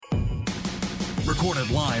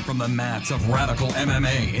Recorded live from the mats of Radical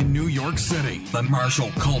MMA in New York City, the Martial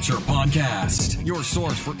Culture Podcast. Your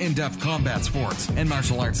source for in-depth combat sports and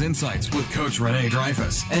martial arts insights with Coach Renee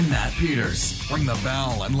Dreyfus and Matt Peters. Ring the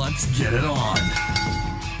bell and let's get it on.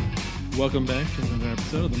 Welcome back to another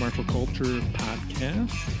episode of the Martial Culture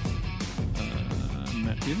Podcast. I'm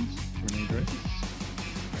Matt Peters, Renee Dreyfus.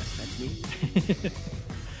 That's me.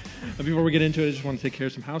 Before we get into it, I just want to take care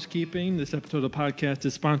of some housekeeping. This episode of the podcast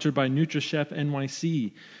is sponsored by NutriChef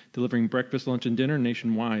NYC, delivering breakfast, lunch, and dinner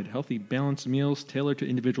nationwide. Healthy, balanced meals tailored to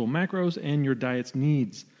individual macros and your diet's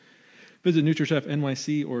needs. Visit NutriChef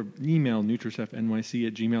NYC or email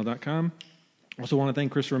nutrichefnyc@gmail.com. Also want to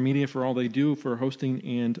thank Christopher Media for all they do for hosting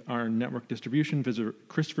and our network distribution. Visit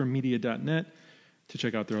christophermedia.net to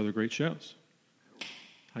check out their other great shows.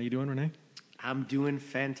 How you doing, Renee? I'm doing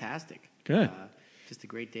fantastic. Good. Just a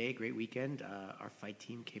great day, great weekend. Our fight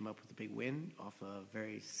team came up with a big win off a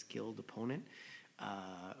very skilled opponent.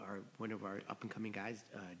 One of our up-and-coming guys,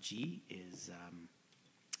 G, is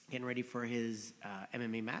getting ready for his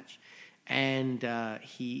MMA match, and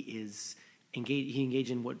he engaged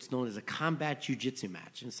in what's known as a combat Jiu-Jitsu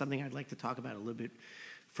match, and it's something I'd like to talk about a little bit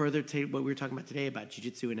further to what we were talking about today about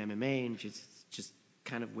Jiu-Jitsu and MMA, and just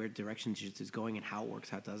kind of where direction Jiu-Jitsu is going and how it works,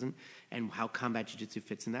 how it doesn't, and how combat Jiu-Jitsu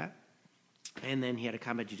fits in that. And then he had a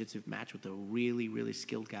combat jiu-jitsu match with a really, really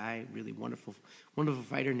skilled guy, really wonderful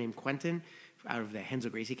fighter named Quentin out of the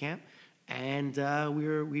Henzo Gracie camp. And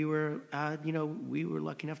we were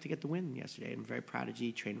lucky enough to get the win yesterday. I'm very proud of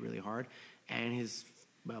G. Trained really hard, and his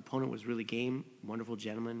opponent was really game. Wonderful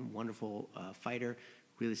gentleman, wonderful fighter,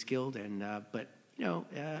 really skilled. And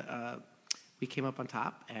we came up on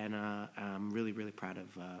top, and I'm really, really proud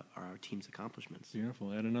of our team's accomplishments.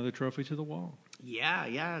 Beautiful. Add another trophy to the wall. Yeah,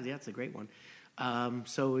 it's a great one.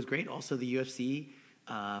 So it was great. Also, the UFC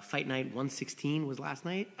Fight Night 116 was last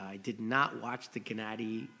night. I did not watch the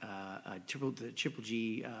Gennady Triple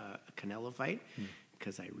G Canelo fight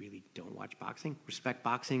because I really don't watch boxing. Respect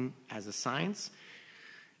boxing as a science.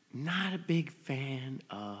 Not a big fan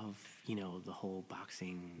of the whole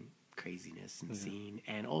boxing craziness and scene,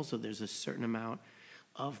 and also there's a certain amount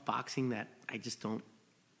of boxing that I just don't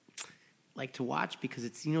like to watch because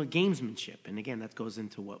it's gamesmanship, and again that goes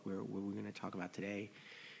into what we're going to talk about today: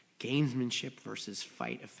 gamesmanship versus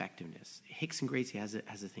fight effectiveness. Hickson Gracie has a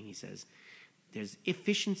thing. He says there's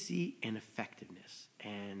efficiency and effectiveness,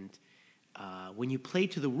 and when you play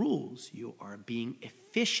to the rules, you are being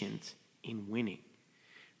efficient in winning.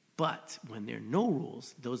 But when there are no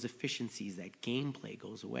rules, those efficiencies, that gameplay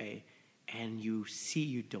goes away, and you see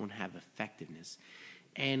you don't have effectiveness.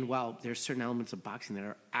 And while there's certain elements of boxing that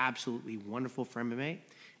are absolutely wonderful for MMA,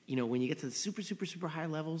 when you get to the super, super, super high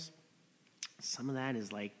levels, some of that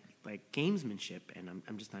is like gamesmanship, and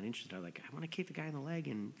I'm just not interested. I want to kick the guy in the leg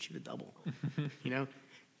and shoot a double,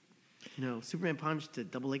 Superman punch to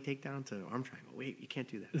double leg takedown to arm triangle. Wait, you can't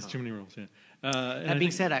do that. There's too many rules, yeah. That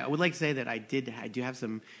being said, I would like to say that I do have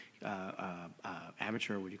some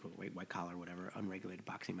amateur, white collar, whatever, unregulated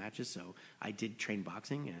boxing matches. So I did train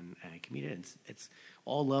boxing and I competed. And it's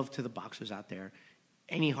all love to the boxers out there.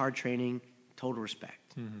 Any hard training, total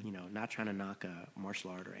respect. Mm-hmm. Not trying to knock a martial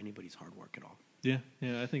art or anybody's hard work at all. Yeah.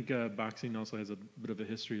 I think boxing also has a bit of a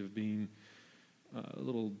history of being a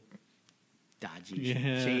little dodgy,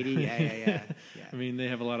 shady, yeah. I mean, they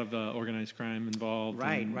have a lot of organized crime involved,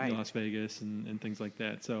 in Las Vegas and things like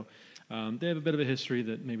that. So they have a bit of a history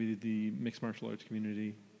that maybe the mixed martial arts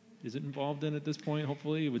community isn't involved in at this point.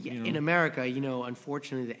 Hopefully, in America,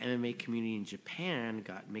 unfortunately, the MMA community in Japan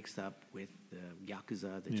got mixed up with the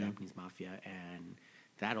Yakuza, the Japanese mafia, and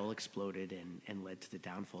that all exploded and led to the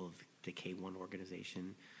downfall of the K1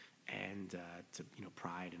 organization. And to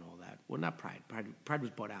Pride and all that. Well, not Pride. Pride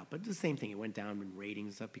was bought out, but the same thing. It went down in ratings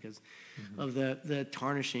and stuff because of the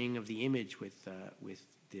tarnishing of the image with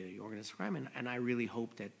the organized crime. And I really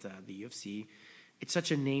hope that the UFC, it's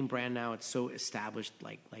such a name brand now. It's so established,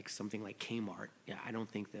 like something like Kmart. Yeah, I don't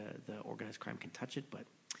think the organized crime can touch it, but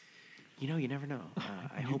you never know.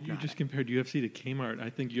 I hope not. You just compared UFC to Kmart.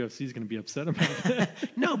 I think UFC is going to be upset about that.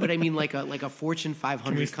 No, but I mean like a Fortune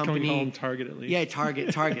 500 company. Can we call them Target at least? Yeah,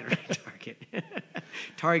 Target, right,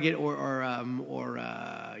 Target, or I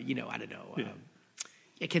don't know. Yeah.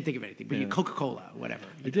 I can't think of anything. But Coca-Cola, whatever.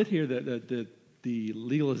 I did hear that the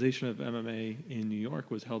legalization of MMA in New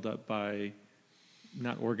York was held up by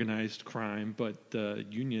not organized crime, but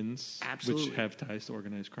unions, Absolutely. Which have ties to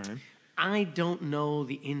organized crime. I don't know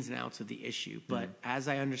the ins and outs of the issue, but as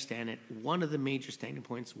I understand it, one of the major standing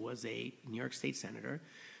points was a New York State senator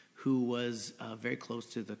who was very close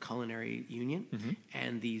to the culinary union,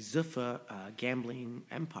 and the Zuffa gambling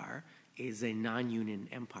empire is a non-union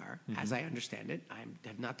empire, as I understand it. I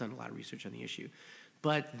have not done a lot of research on the issue.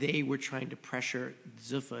 But they were trying to pressure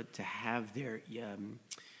Zuffa to have their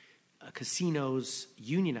casinos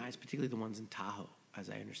unionized, particularly the ones in Tahoe, as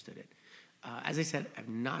I understood it. As I said, I've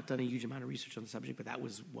not done a huge amount of research on the subject, but that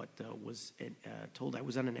was what was told. I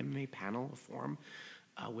was on an MMA panel, a forum,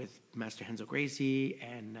 with Master Renzo Gracie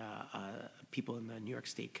and people in the New York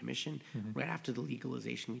State Commission. Right after the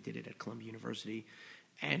legalization, we did it at Columbia University,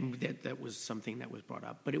 and that was something that was brought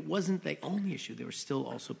up. But it wasn't the only issue. There were still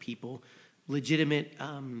also people, legitimate,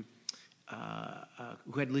 who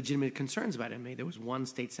had legitimate concerns about MMA. There was one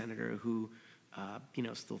state senator who,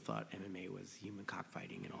 still thought MMA was human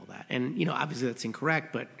cockfighting and all that. And obviously that's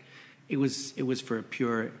incorrect, but it was for a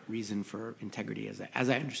pure reason for integrity, as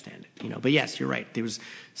I understand it. But yes, you're right. There was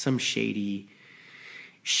some shadiness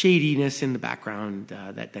in the background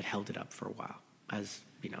that held it up for a while,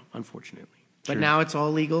 unfortunately. But now it's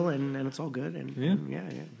all legal and it's all good. And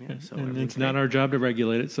yeah. So and it's not our job to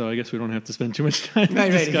regulate it, so I guess we don't have to spend too much time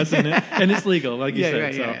discussing it. And it's legal, like you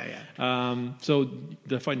said. So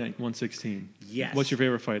the Fight Night 116. Yes. What's your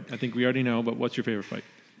favorite fight? I think we already know, but what's your favorite fight?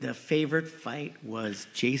 The favorite fight was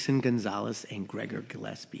Jason Gonzalez and Gregor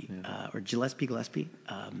Gillespie, or Gillespie.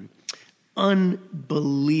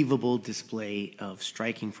 Unbelievable display of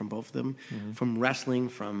striking from both of them, from wrestling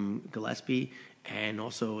from Gillespie, and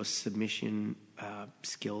also a submission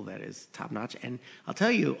skill that is top notch. And I'll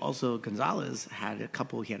tell you, also Gonzalez had a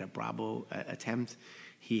couple. He had a Bravo attempt.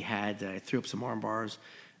 He had threw up some arm bars.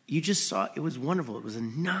 You just saw it was wonderful. It was a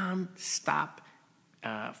non-stop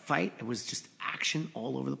fight. It was just action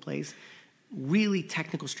all over the place. Really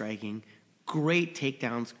technical striking, great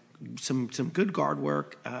takedowns, some good guard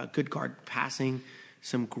work, good guard passing,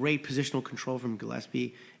 some great positional control from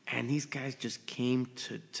Gillespie. And these guys just came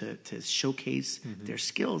to showcase their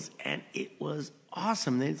skills, and it was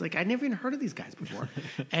awesome. It's like I never even heard of these guys before,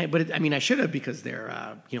 but I should have, because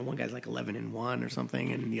they're one guy's like 11-1 or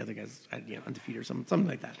something, and the other guy's undefeated or something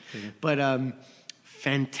like that. But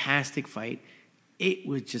fantastic fight. It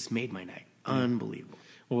was just made my night. Unbelievable.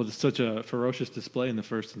 Well, with such a ferocious display in the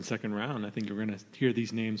first and second round, I think we're going to hear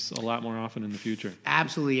these names a lot more often in the future.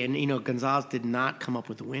 Absolutely. And, Gonzalez did not come up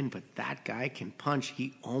with the win, but that guy can punch.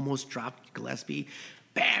 He almost dropped Gillespie.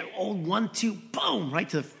 Bam! Old 1-2, boom! Right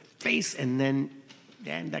to the face. And then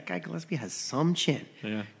that guy Gillespie has some chin.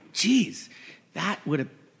 Yeah. Jeez, that would have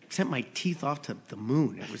sent my teeth off to the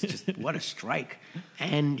moon. It was just, what a strike.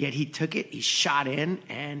 And yet he took it, he shot in,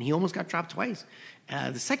 and he almost got dropped twice.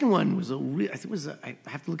 The second one was I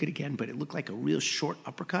have to look at it again, but it looked like a real short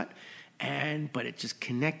uppercut, but it just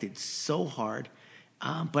connected so hard.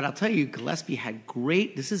 But I'll tell you, Gillespie had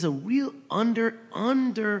this is a real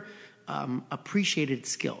appreciated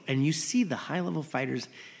skill. And you see the high-level fighters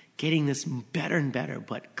getting this better and better,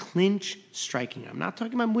 but clinch striking. I'm not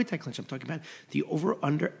talking about Muay Thai clinch. I'm talking about the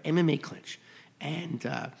over-under MMA clinch.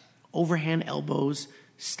 And overhand elbows,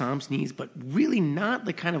 stomps, knees, but really not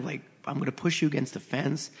the kind of like, I'm going to push you against the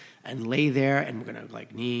fence and lay there, and we're going to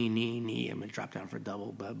like knee. I'm going to drop down for a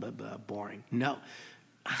double, boring. No.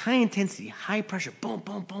 High intensity, high pressure, boom,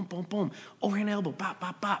 boom, boom, boom, boom. Overhand elbow, bop,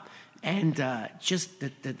 bop, bop. And just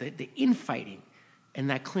the infighting and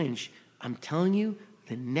that clinch, I'm telling you,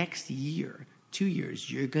 the next year, 2 years,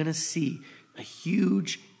 you're going to see a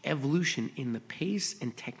huge evolution in the pace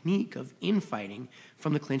and technique of infighting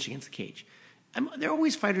from the clinch against the cage. There are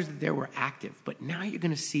always fighters that there were active, but now you're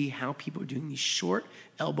going to see how people are doing these short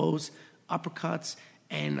elbows, uppercuts,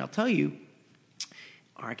 and I'll tell you,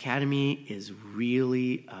 our academy is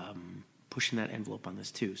really pushing that envelope on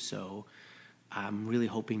this too. So I'm really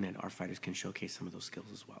hoping that our fighters can showcase some of those skills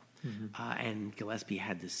as well. And Gillespie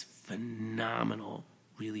had this phenomenal,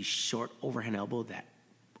 really short overhand elbow that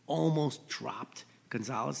almost dropped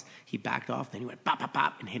Gonzalez. He backed off, then he went pop, pop,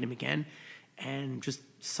 pop, and hit him again. And just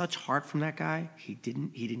such heart from that guy. He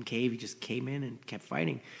didn't cave. He just came in and kept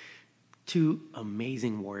fighting. Two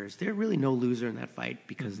amazing warriors. They're really no loser in that fight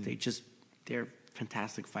because they're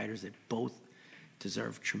fantastic fighters that both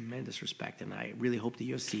deserve tremendous respect. And I really hope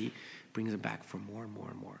the UFC brings them back for more and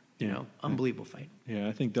more and more. Unbelievable fight. Yeah,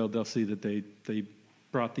 I think they'll see that they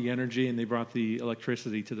brought the energy and they brought the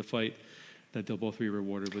electricity to the fight, that they'll both be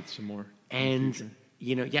rewarded with some more. And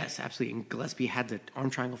yes, absolutely. And Gillespie had the arm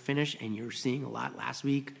triangle finish, and you're seeing a lot. Last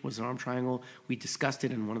week was an arm triangle. We discussed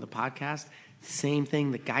it in one of the podcasts. Same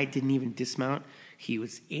thing. The guy didn't even dismount. He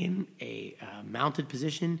was in a mounted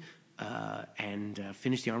position and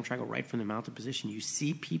finished the arm triangle right from the mounted position. You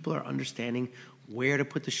see people are understanding where to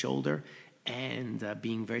put the shoulder and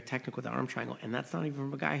being very technical with the arm triangle. And that's not even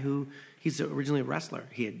from a guy he's originally a wrestler.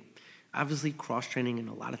 He had obviously cross-training and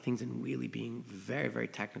a lot of things and really being very, very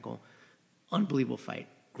technical. Unbelievable fight.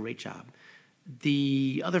 Great job.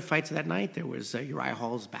 The other fights of that night, there was Uriah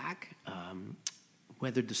Hall's back,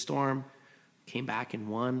 weathered the storm, came back and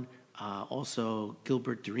won. Also,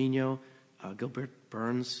 Gilbert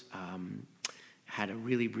Burns, had a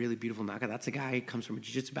really, really beautiful knockout. That's a guy who comes from a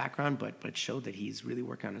jiu-jitsu background, but showed that he's really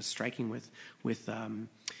working on his striking with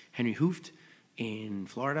Henry Hooft in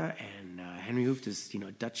Florida. And Henry Hooft is,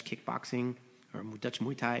 Dutch kickboxing or Dutch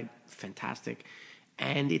Muay Thai, fantastic.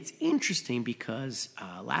 And it's interesting because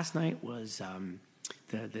last night was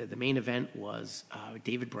the main event was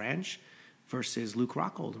David Branch versus Luke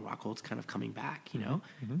Rockhold. And Rockhold's kind of coming back,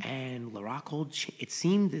 Mm-hmm. And Rockhold, it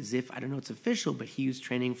seemed as if, I don't know if it's official, but he was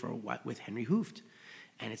training with Henry Hooft.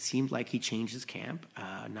 And it seemed like he changed his camp,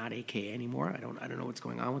 not AKA anymore. I don't know what's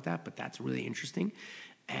going on with that, but that's really interesting.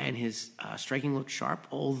 And his striking looked sharp,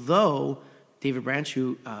 although David Branch,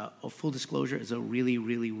 who, full disclosure, is a really,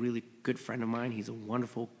 really, really good friend of mine. He's a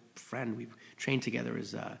wonderful friend. We've trained together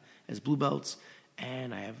as blue belts,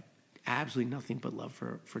 and I have absolutely nothing but love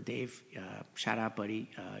for Dave. Shout out, buddy.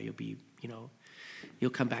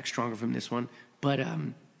 You'll come back stronger from this one. But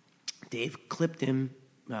Dave clipped him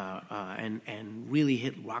and really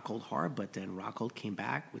hit Rockhold hard, but then Rockhold came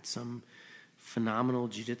back with some phenomenal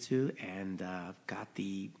jiu-jitsu and got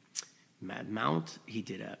the mount. He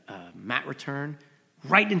did a mat return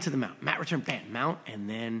right into the mount. Mat return, bam, mount, and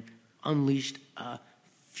then unleashed a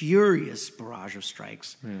furious barrage of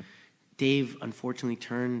strikes. Yeah. Dave, unfortunately,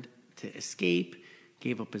 turned to escape,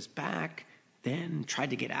 gave up his back, then tried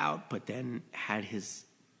to get out, but then had his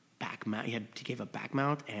back mount. He gave a back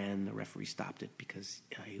mount, and the referee stopped it because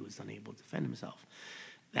he was unable to defend himself.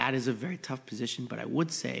 That is a very tough position, but I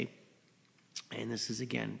would say, and this is,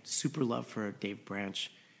 again, super love for Dave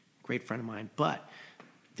Branch, great friend of mine, but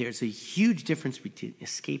there's a huge difference between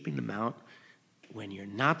escaping the mount when you're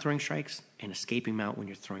not throwing strikes and escaping mount when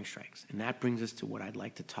you're throwing strikes. And that brings us to what I'd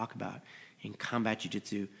like to talk about in combat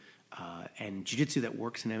jiu-jitsu and jiu-jitsu that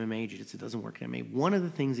works in MMA, jiu-jitsu doesn't work in MMA. One of the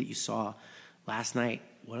things that you saw last night,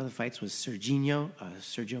 one of the fights was Sergio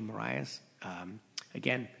Moraes.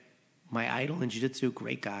 Again, my idol in jiu-jitsu,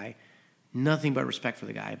 great guy. Nothing but respect for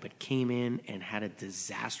the guy, but came in and had a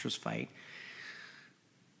disastrous fight.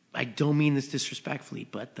 I don't mean this disrespectfully,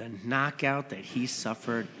 but the knockout that he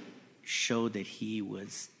suffered showed that he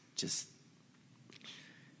was just.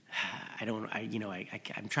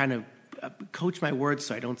 I'm trying to coach my words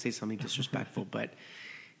so I don't say something disrespectful, but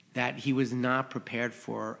that he was not prepared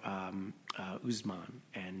for Usman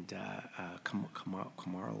and Kamaru,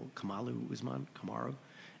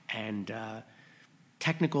 and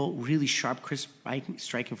technical, really sharp, crisp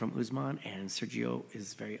striking from Usman, and Sergio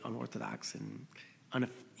is very unorthodox and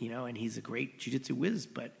and he's a great jiu-jitsu whiz,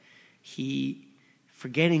 but he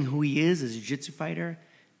forgetting who he is as a jiu-jitsu fighter.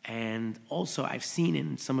 And also I've seen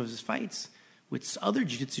in some of his fights with other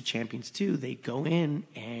jiu-jitsu champions too, they go in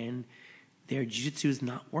and their jiu-jitsu is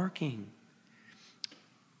not working.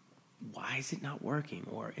 Why is it not working?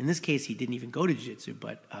 Or in this case, he didn't even go to jiu-jitsu,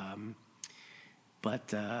 but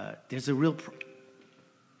there's a real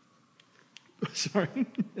Sorry.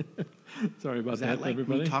 Sorry about that, like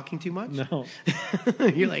everybody. Me talking too much? No.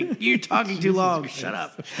 You're talking too long. Christ. Shut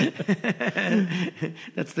up.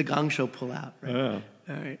 That's the Gong Show pull out, right? Oh.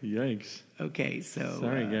 All right. Yikes. Okay, so...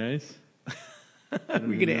 Sorry, guys. We're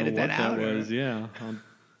going to edit that out? That was, yeah.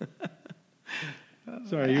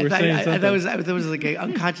 Sorry, you were saying something. I thought it was like an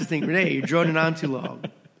unconscious thing. Renee, you're droning on too long.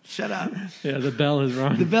 Shut up. Yeah, the bell is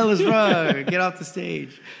wrong. The bell is wrong. Get off the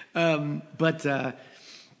stage. There's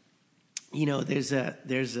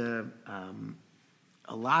a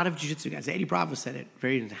lot of jiu-jitsu guys. Eddie Bravo said it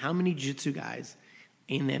very. How many jiu-jitsu guys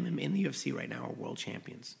in the UFC right now are world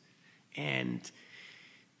champions, and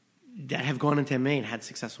that have gone into MMA and had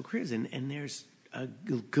successful careers? And there's a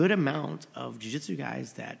good amount of jiu-jitsu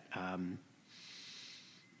guys that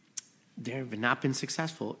they have not been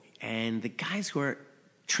successful, and the guys who are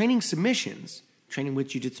training submissions, training with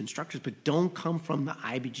jiu-jitsu instructors, but don't come from the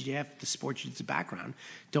IBJJF, the sports jiu-jitsu background,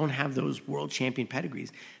 don't have those world champion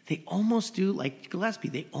pedigrees, they almost do, like Gillespie,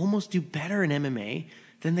 they almost do better in MMA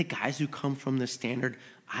than the guys who come from the standard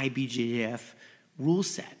IBJJF rule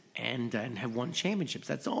set and have won championships.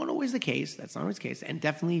 That's not always the case. That's not always the case. And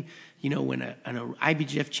definitely, when an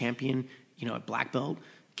IBJJF champion, a black belt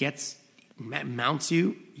mounts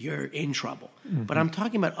you, you're in trouble. Mm-hmm. But I'm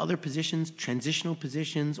talking about other positions, transitional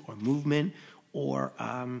positions or movement, or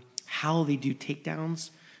how they do takedowns,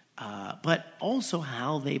 but also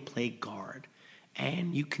how they play guard.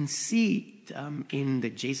 And you can see in the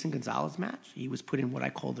Jason Gonzalez match, he was put in what I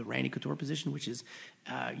call the Randy Couture position, which is,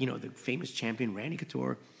 the famous champion Randy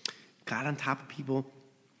Couture got on top of people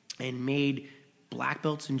and made black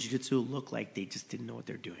belts in jiu-jitsu look like they just didn't know what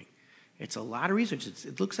they're doing. It's a lot of research.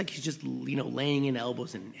 It looks like he's just, laying in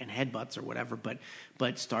elbows and headbutts or whatever.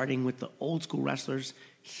 But starting with the old school wrestlers,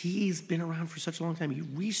 he's been around for such a long time. He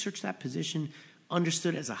researched that position,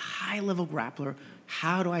 understood as a high-level grappler,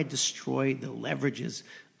 how do I destroy the leverages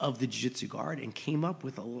of the jiu-jitsu guard, and came up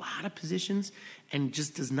with a lot of positions and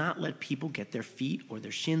just does not let people get their feet or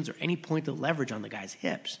their shins or any point of leverage on the guy's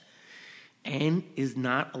hips, and is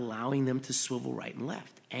not allowing them to swivel right and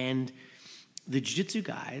left. And the jiu-jitsu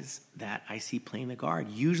guys that I see playing the guard,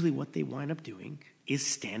 usually what they wind up doing is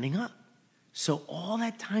standing up. So all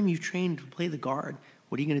that time you've trained to play the guard,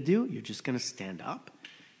 what are you going to do? You're just going to stand up.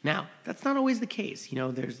 Now, that's not always the case.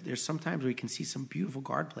 There's sometimes where you can see some beautiful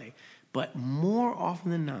guard play, but more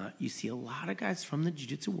often than not, you see a lot of guys from the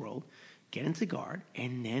jiu-jitsu world get into guard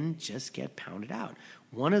and then just get pounded out.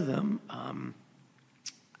 One of them,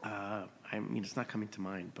 it's not coming to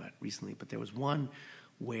mind, but recently, but there was one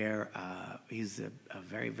where he's a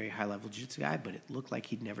very, very high-level jiu-jitsu guy, but it looked like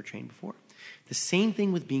he'd never trained before. The same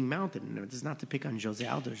thing with being mounted. And this is not to pick on Jose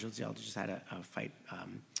Aldo. Jose Aldo just had a fight.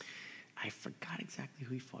 I forgot exactly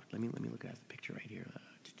who he fought. Let me look at the picture right here.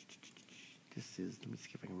 Let me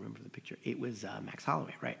see if I can remember the picture. It was Max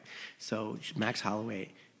Holloway, right? So Max Holloway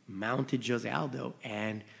mounted Jose Aldo,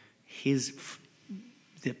 and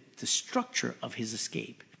the structure of his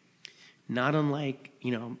escape, not unlike,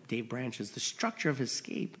 Dave Branch's, the structure of his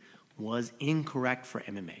escape was incorrect for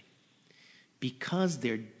MMA because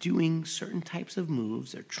they're doing certain types of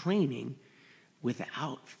moves, they're training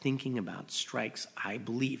without thinking about strikes. I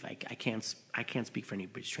believe, I can't speak for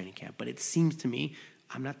anybody's training camp, but it seems to me,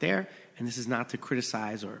 I'm not there, and this is not to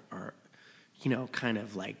criticize or kind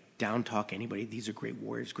of like down talk anybody. These are great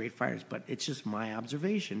warriors, great fighters, but it's just my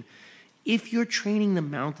observation. If you're training the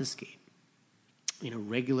mount escape in a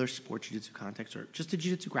regular sport jiu-jitsu context or just a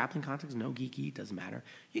jiu-jitsu grappling context, no geeky, it doesn't matter,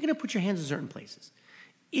 you're going to put your hands in certain places.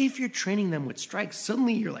 If you're training them with strikes,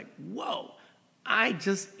 suddenly you're like, whoa, I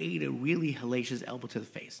just ate a really hellacious elbow to the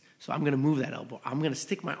face. So I'm going to move that elbow. I'm going to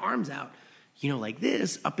stick my arms out, like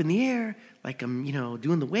this, up in the air, like I'm,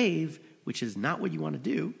 doing the wave, which is not what you want to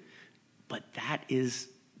do. But that is,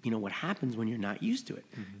 what happens when you're not used to it.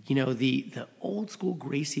 Mm-hmm. The old school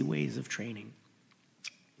Gracie ways of training,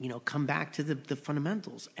 come back to the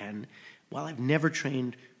fundamentals. And while I've never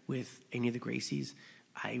trained with any of the Gracies,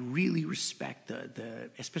 I really respect the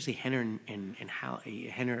especially Henner and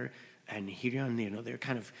Henner and Hirion, they're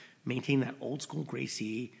kind of maintaining that old school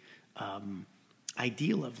Gracie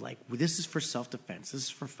ideal of like, well, this is for self-defense, this is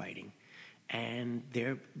for fighting. And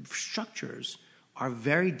their structures are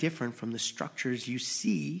very different from the structures you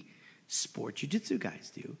see sport jiu-jitsu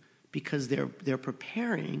guys do, because they're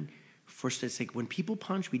preparing for, it's like when people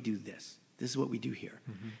punch, we do this. This is what we do here.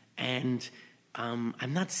 Mm-hmm. And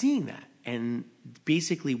I'm not seeing that. And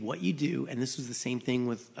basically what you do, and this was the same thing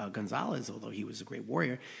with Gonzalez, although he was a great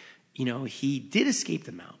warrior, he did escape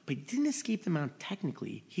the mount, but he didn't escape the mount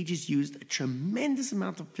technically. He just used a tremendous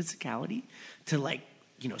amount of physicality to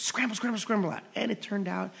scramble out. And it turned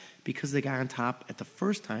out, because the guy on top at the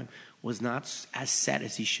first time was not as set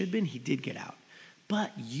as he should have been, he did get out.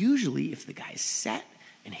 But usually if the guy's set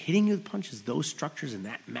and hitting you with punches, those structures and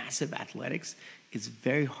that massive athletics is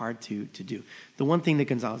very hard to do. The one thing that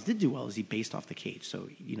Gonzalez did do well is he based off the cage. So,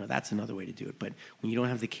 that's another way to do it. But when you don't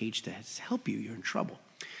have the cage to help you, you're in trouble.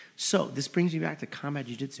 So this brings me back to combat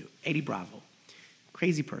jiu-jitsu. Eddie Bravo,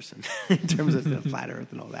 crazy person in terms of the flat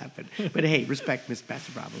earth and all that. But hey, respect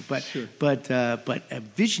Master Bravo. But sure. but a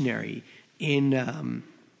visionary in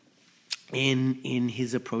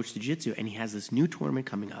his approach to jiu-jitsu, and he has this new tournament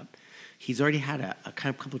coming up. He's already had a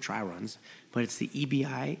couple of try runs, but it's the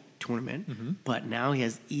EBI tournament. Mm-hmm. But now he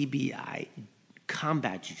has EBI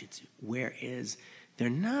combat jiu-jitsu, whereas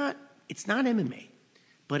it's not MMA,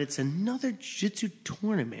 but it's another jiu-jitsu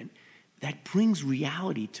tournament that brings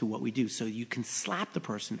reality to what we do. So you can slap the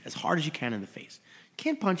person as hard as you can in the face.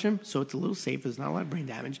 Can't punch him, so it's a little safer. There's not a lot of brain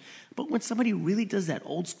damage. But when somebody really does that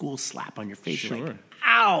old school slap on your face, sure, you're like,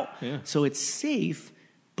 ow! Yeah. So it's safe,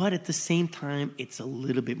 but at the same time, it's a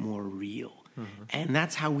little bit more real. Mm-hmm. And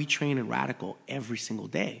that's how we train in Radical every single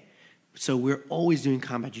day. So we're always doing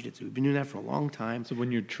combat jiu-jitsu. We've been doing that for a long time. So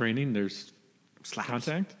when you're training, there's slaps.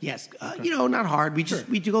 Contact? Yes. Not hard. We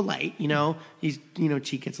do go light, He's,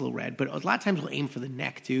 cheek gets a little red. But a lot of times we'll aim for the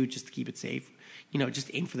neck, too, just to keep it safe. Just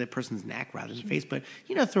aim for the person's neck rather than the face. But,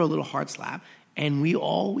 throw a little hard slap. And we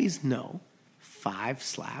always know 5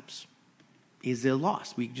 slaps is a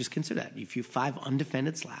loss. We just consider that. If you have 5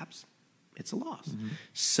 undefended slaps, it's a loss. Mm-hmm.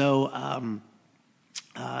 So,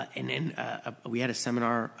 we had a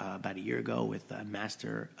seminar about a year ago with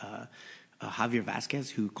Master Javier Vasquez,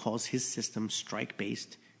 who calls his system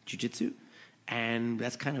strike-based jiu-jitsu. And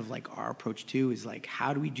that's kind of like our approach too, is like,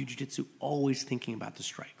 how do we do jiu-jitsu always thinking about the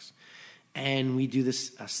strikes? And we do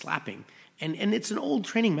this slapping. And it's an old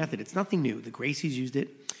training method. It's nothing new. The Gracies used it.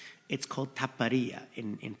 It's called taparia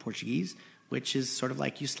in Portuguese, which is sort of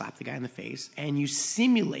like you slap the guy in the face and you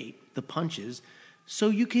simulate the punches so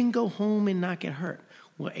you can go home and not get hurt.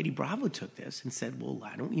 Well, Eddie Bravo took this and said, well,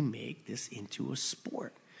 why don't we make this into a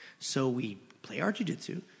sport? So we play our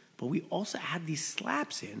jiu-jitsu, but we also add these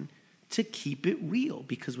slaps in to keep it real,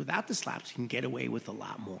 because without the slaps, you can get away with a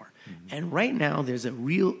lot more. Mm-hmm. And right now, there's a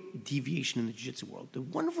real deviation in the jiu-jitsu world. The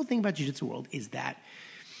wonderful thing about jiu-jitsu world is that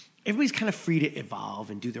everybody's kind of free to evolve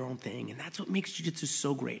and do their own thing, and that's what makes jiu-jitsu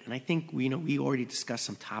so great. And I think we already discussed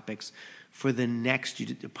some topics for the next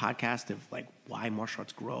podcast of like why martial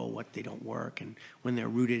arts grow, what they don't work, and when they're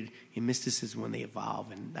rooted in mysticism, when they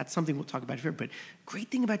evolve. And that's something we'll talk about here. But great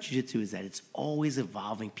thing about jiu-jitsu is that it's always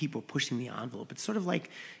evolving. People are pushing the envelope. It's sort of like,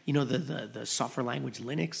 the software language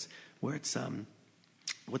Linux, where it's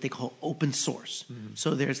what they call open source. Mm-hmm.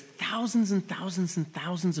 So there's thousands and thousands and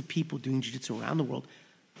thousands of people doing jiu-jitsu around the world,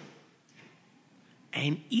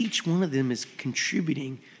 and each one of them is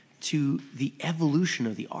contributing to the evolution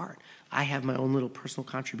of the art. I have my own little personal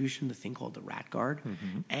contribution, the thing called the rat guard,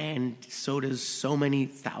 and so does so many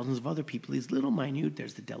thousands of other people. These little minute,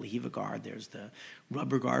 there's the De La Riva guard, there's the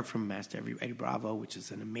rubber guard from Master Eddie Bravo, which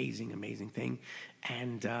is an amazing, amazing thing.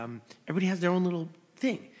 And everybody has their own little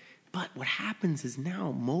thing. But what happens is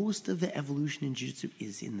now most of the evolution in jiu-jitsu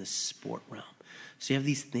is in the sport realm. So you have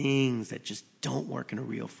these things that just don't work in a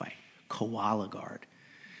real fight. Koala guard.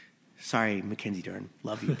 Sorry, Mackenzie Dern.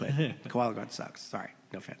 Love you, but Koala guard sucks. Sorry,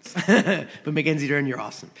 no offense. But Mackenzie Dern, you're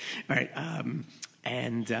awesome. All right.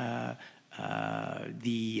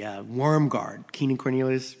 The worm guard. Keenan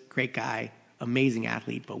Cornelius, great guy, amazing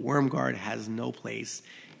athlete, but worm guard has no place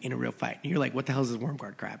in a real fight. And you're like, what the hell is this worm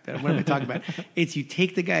guard crap? What am I talking about? It's you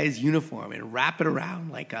take the guy's uniform and wrap it around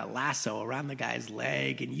like a lasso around the guy's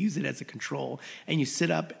leg and use it as a control, and you sit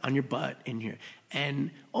up on your butt in here. And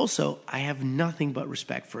also, I have nothing but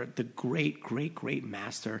respect for the great, great, great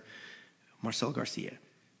master, Marcelo Garcia.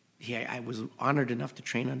 I was honored enough to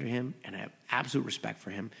train under him, and I have absolute respect for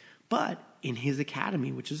him. But in his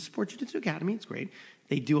academy, which is a sport jiu-jitsu academy, it's great,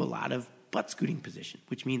 they do a lot of butt scooting position,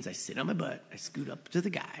 which means I sit on my butt, I scoot up to the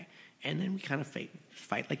guy, and then we kind of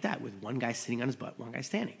fight like that with one guy sitting on his butt, one guy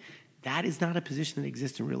standing. That is not a position that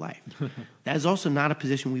exists in real life. That is also not a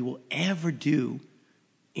position we will ever do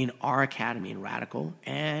in our academy in Radical.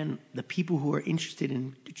 And the people who are interested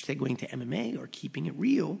in going to MMA or keeping it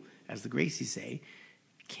real, as the Gracies say,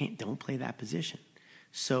 don't play that position.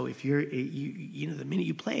 So if you're, the minute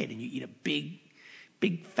you play it and you eat a big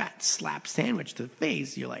fat slap sandwich to the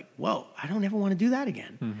face, you're like, whoa, I don't ever want to do that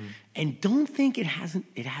again. Mm-hmm. And don't think it hasn't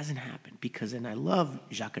happened, because, and I love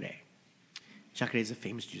Jacare. Jacare is a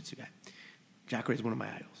famous jiu-jitsu guy. Jacare is one of my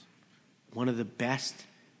idols. One of the best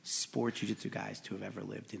sport jiu-jitsu guys to have ever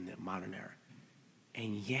lived in the modern era.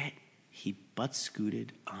 And yet he butt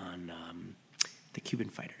scooted on the Cuban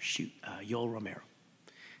fighter, Yoel Romero.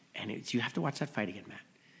 And you have to watch that fight again, Matt.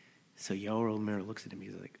 So Yoel Romero looks at him,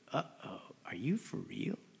 he's like, uh-oh. Are you for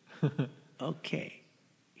real? Okay,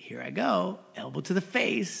 here I go. Elbow to the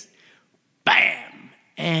face. Bam!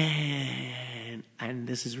 And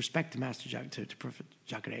this is respect to Master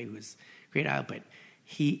Jacare, who is a great eye, but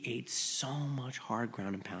he ate so much hard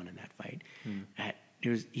ground and pound in that fight.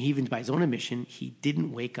 Even by his own admission, he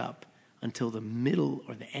didn't wake up until the middle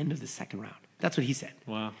or the end of the second round. That's what he said.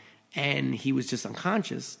 Wow. And he was just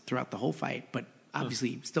unconscious throughout the whole fight, but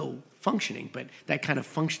obviously still functioning, but that kind of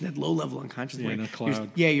function, that low-level unconsciousness. Yeah, in a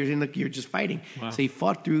cloud. You're just fighting. Wow. So he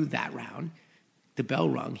fought through that round. The bell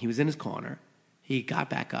rung. He was in his corner. He got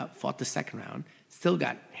back up, fought the second round, still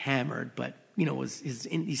got hammered, but,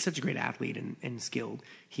 he's such a great athlete and skilled.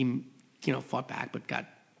 He, fought back, but got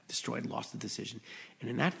destroyed, lost the decision. And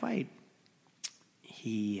in that fight,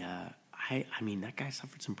 that guy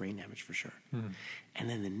suffered some brain damage for sure. Mm. And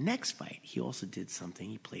then the next fight, he also did something.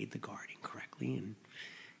 He played the guard incorrectly and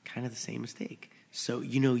kind of the same mistake. So,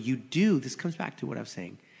 this comes back to what I was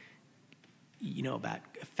saying, about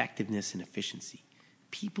effectiveness and efficiency.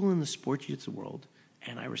 People in the sport jiu-jitsu world,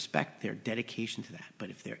 and I respect their dedication to that, but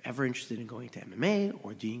if they're ever interested in going to MMA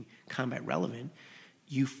or doing combat relevant,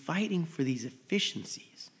 you fighting for these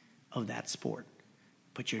efficiencies of that sport,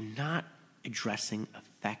 but you're not addressing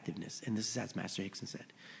effectiveness. And this is as Master Hickson said,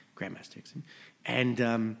 Grandmaster Hickson. And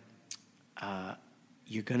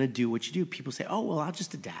you're going to do what you do. People say, oh, well, I'll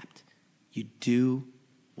just adapt. You do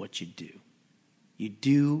what you do. You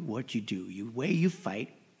do what you do. The way you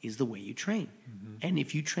fight is the way you train. Mm-hmm. And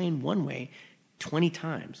if you train one way 20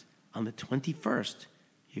 times, on the 21st,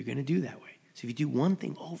 you're going to do that way. So if you do one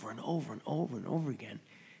thing over and over and over and over again,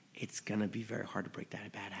 it's going to be very hard to break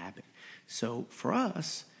that bad habit. So for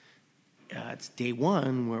us, it's day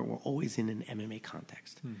one where we're always in an MMA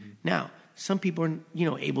context. Now, some people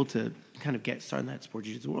are, able to kind of get started in that sport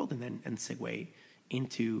jiu-jitsu world and segue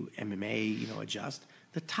into MMA, adjust.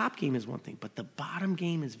 The top game is one thing, but the bottom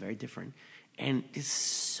game is very different. And there's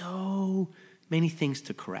so many things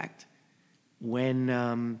to correct when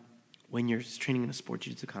you're training in a sport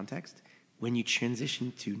jiu-jitsu context. When you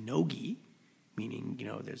transition to no-gi, meaning,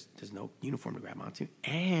 there's no uniform to grab onto,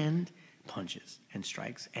 and punches and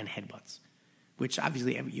strikes and headbutts, which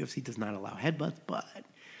obviously every UFC does not allow headbutts, but,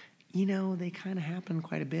 they kind of happen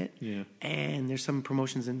quite a bit. Yeah. And there's some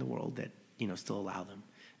promotions in the world that, still allow them.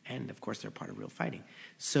 And, of course, they're part of real fighting.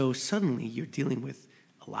 So suddenly you're dealing with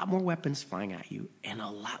a lot more weapons flying at you and a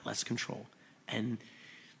lot less control. And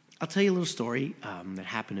I'll tell you a little story that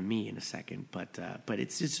happened to me in a second, but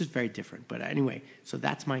it's just very different. But anyway, so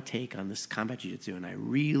that's my take on this combat jiu-jitsu, and I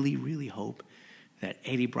really, really hope that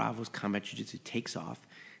Eddie Bravo's combat jiu-jitsu takes off.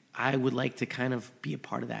 I would like to kind of be a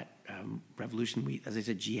part of that revolution. As I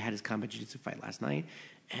said, G had his combat jiu-jitsu fight last night,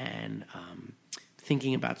 and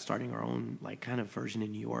thinking about starting our own kind of version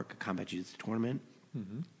in New York, a combat jiu-jitsu tournament.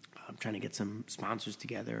 I'm trying to get some sponsors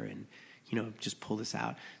together and just pull this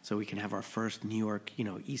out so we can have our first New York,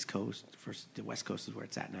 East Coast. First, the West Coast is where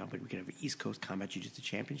it's at now, but we can have East Coast Combat Jiu-Jitsu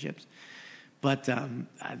Championships. But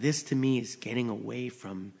this, to me, is getting away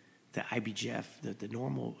from the IBJJF, the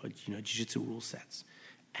normal, Jiu-Jitsu rule sets,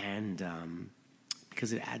 and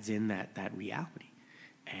because it adds in that reality.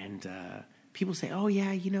 And people say, oh,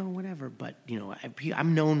 yeah, whatever. But,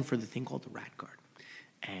 I'm known for the thing called the rat guard.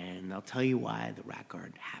 And I'll tell you why the rat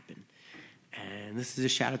guard happened. And this is a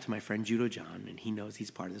shout out to my friend Judo John, and he knows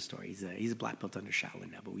he's part of the story. He's a black belt under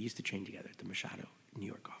Shaolin now, but we used to train together at the Machado New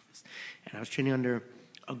York office. And I was training under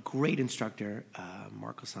a great instructor,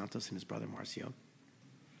 Marco Santos, and his brother Marcio,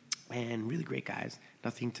 and really great guys.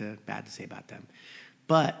 Nothing bad to say about them.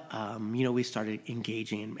 But we started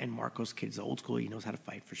engaging, and Marco's kid's old school. He knows how to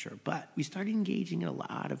fight for sure. But we started engaging in a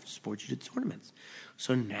lot of sport jiu-jitsu tournaments.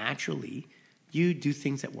 So naturally, you do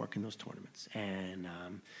things that work in those tournaments. And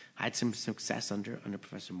I had some success under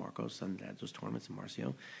Professor Marcos on those tournaments in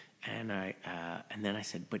Marcio. And then I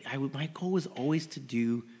said, but my goal was always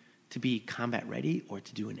to be combat ready or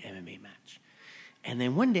to do an MMA match. And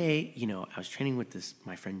then one day, I was training with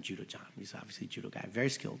my friend Judo John. He's obviously a judo guy, very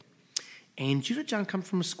skilled. And Judo John comes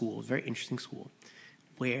from a school, a very interesting school,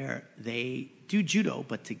 where they do judo,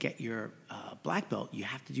 but to get your black belt, you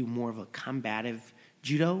have to do more of a combative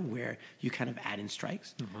judo where you kind of add in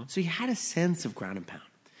strikes. So you had a sense of ground and pound.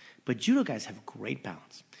 But judo guys have great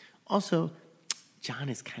balance. Also, John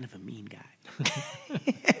is kind of a mean guy.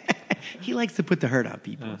 He likes to put the hurt on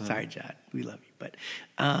people. Sorry, John. We love you. But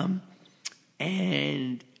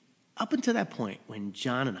and up until that point, when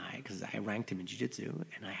John and I, because I ranked him in jiu-jitsu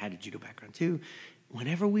and I had a judo background too,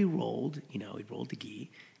 whenever we rolled, we'd roll the gi,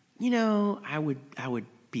 I would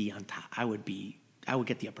be on top. I would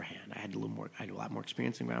get the upper hand. I had a lot more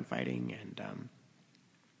experience in ground fighting, and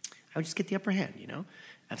I would just get the upper hand,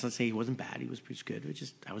 And so let's say he wasn't bad, he was pretty good.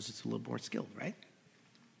 I was just a little more skilled, right?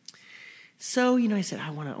 So, I said, I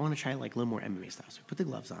want to try a little more MMA style. So I put the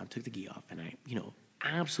gloves on, took the gi off, and I,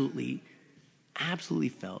 absolutely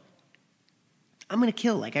felt I'm going to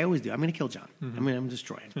kill like I always do. I'm going to kill John. I'm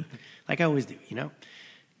destroying like I always do,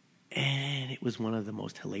 And it was one of the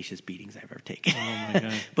most hellacious beatings I've ever taken. Oh, my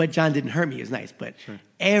God. But John didn't hurt me. It was nice. But Sure.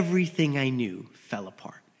 Everything I knew fell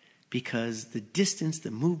apart because the distance,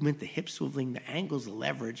 the movement, the hip swiveling, the angles, the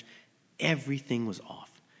leverage, everything was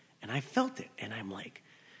off. And I felt it. And I'm like,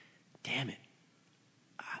 damn it.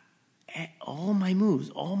 All my moves,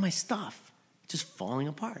 all my stuff, just falling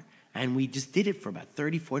apart. And we just did it for about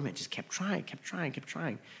 30, 40 minutes. Just kept trying.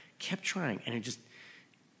 And it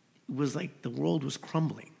was like the world was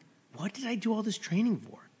crumbling. What did I do all this training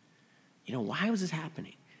for? Why was this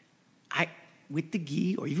happening? With the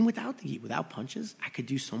gi, or even without the gi, without punches, I could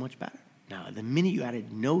do so much better. Now, the minute you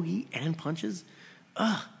added no gi and punches,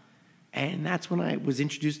 and that's when I was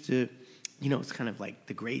introduced to, it's kind of like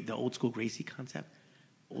the old school Gracie concept,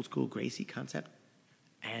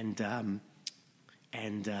 and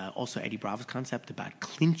also Eddie Bravo's concept about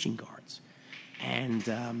clinching guards.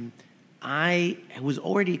 And I was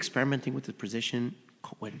already experimenting with the position,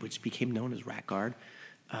 which became known as rat guard.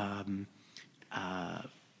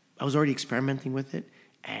 I was already experimenting with it,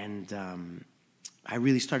 and I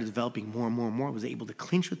really started developing more and more and more. I was able to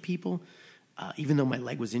clinch with people, even though my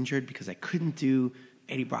leg was injured because I couldn't do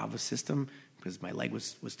Eddie Bravo's system because my leg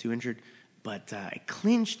was too injured. But I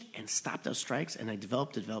clinched and stopped those strikes, and I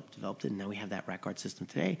developed it, and now we have that rack guard system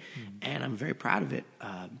today, and I'm very proud of it.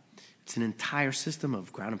 It's an entire system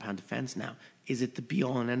of ground and pound defense. Now, is it the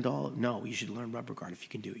be-all and end-all? No, you should learn rubber guard if you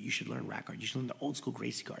can do it. You should learn rack guard. You should learn the old-school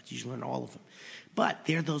Gracie guards. You should learn all of them. But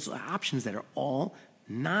they're those options that are all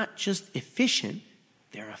not just efficient,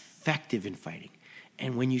 they're effective in fighting.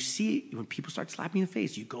 And when people start slapping you in the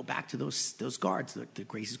face, you go back to those guards. The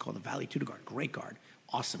Gracie's called the Valley Tudor guard. Great guard.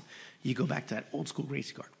 Awesome. You go back to that old-school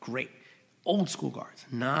Gracie guard. Great. Old-school guards.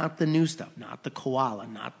 Not the new stuff. Not the koala.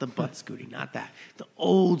 Not the butt scooting. Not that. The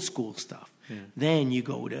old-school stuff. Yeah. Then you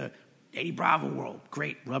go to Eddie Bravo World.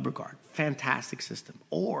 Great. Rubber guard. Fantastic system.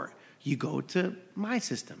 Or you go to my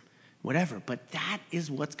system. Whatever. But that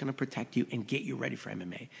is what's going to protect you and get you ready for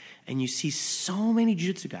MMA. And you see so many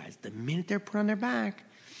jiu-jitsu guys, the minute they're put on their back,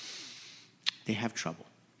 they have trouble.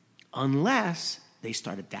 Unless they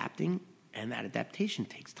start adapting, and that adaptation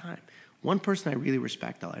takes time. One person I really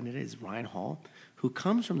respect, and it is Ryan Hall, who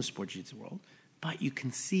comes from the sport jiu-jitsu world, but you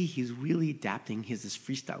can see he's really adapting. He has this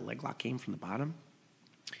freestyle leg lock game from the bottom,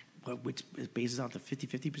 which bases out the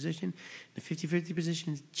 50-50 position. The 50-50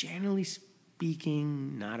 position is, generally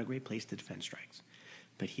speaking, not a great place to defend strikes.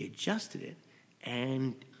 But he adjusted it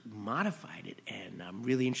and modified it, and I'm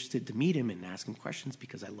really interested to meet him and ask him questions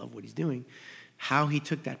because I love what he's doing. How he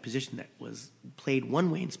took that position that was played one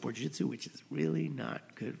way in sport jiu-jitsu, which is really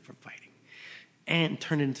not good for fighting, and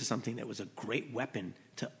turned it into something that was a great weapon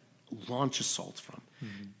to launch assaults from.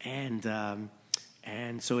 Mm-hmm.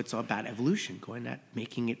 And so it's all about evolution, going at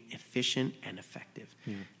making it efficient and effective.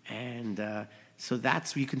 And so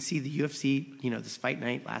that's where you can see the UFC, this fight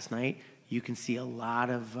night last night, you can see a lot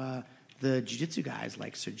of the jiu-jitsu guys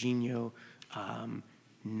like Serginho,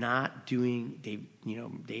 not doing,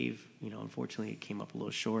 Dave, unfortunately it came up a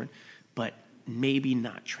little short, but maybe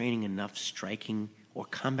not training enough striking or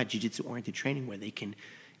combat jiu-jitsu oriented training where they can,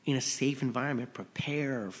 in a safe environment,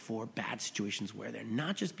 prepare for bad situations where they're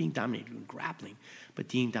not just being dominated with grappling, but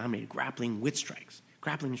being dominated grappling with strikes,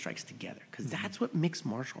 grappling and strikes together. Because that's what mixed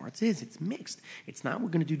martial arts is. It's mixed. It's not we're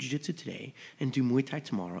going to do jiu-jitsu today and do Muay Thai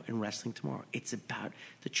tomorrow and wrestling tomorrow. It's about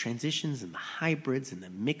the transitions and the hybrids and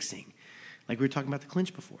the mixing. Like we were talking about the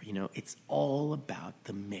clinch before, it's all about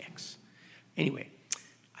the mix. Anyway,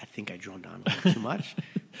 I think I droned on a little too much.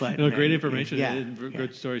 But great information,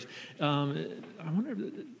 good stories. I wonder,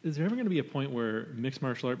 is there ever going to be a point where mixed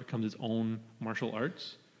martial art becomes its own martial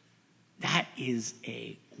arts? That is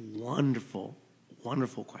a wonderful,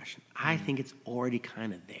 wonderful question. I think it's already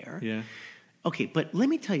kind of there. Yeah. Okay, but let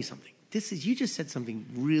me tell you something. You just said something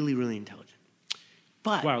really, really intelligent.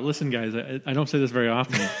 But wow, listen, guys, I don't say this very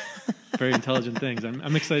often. Very intelligent things.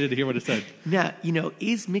 I'm excited to hear what it said. Now,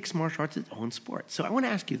 is mixed martial arts its own sport? So I want to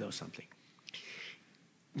ask you, though, something.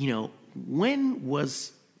 When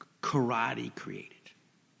was karate created?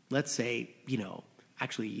 Let's say,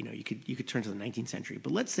 actually, you could turn to the 19th century,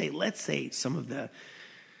 but let's say some of the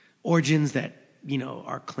origins that,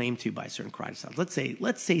 are claimed to by certain karate styles. Let's say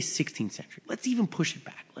 16th century. Let's even push it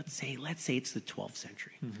back. Let's say it's the 12th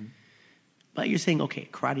century. Mm-hmm. But you're saying, okay,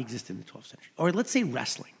 karate existed in the 12th century. Or let's say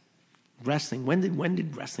wrestling. Wrestling, when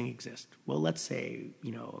did wrestling exist? Well, let's say,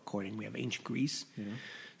 we have ancient Greece. Yeah.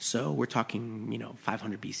 So we're talking,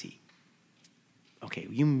 500 BC. Okay,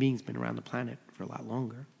 human beings been around the planet for a lot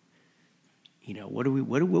longer.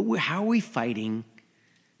 How are we fighting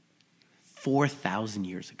 4,000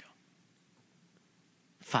 years ago?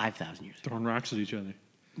 5,000 years ago? Throwing rocks at each other.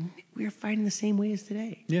 We're fighting the same way as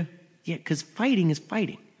today. Yeah. Yeah, because fighting is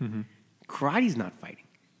fighting. Mm-hmm. Karate's not fighting.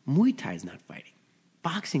 Muay Thai is not fighting.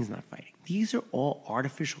 Boxing's not fighting. These are all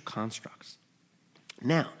artificial constructs.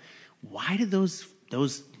 Now, why do those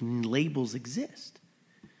labels exist?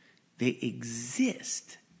 They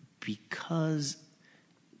exist because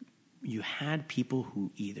you had people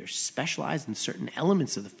who either specialized in certain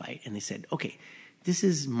elements of the fight and they said, okay, this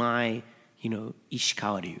is my,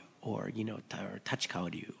 Ishikawa-ryu or, or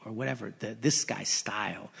Tachikawa-ryu or whatever, this guy's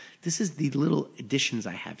style. This is the little additions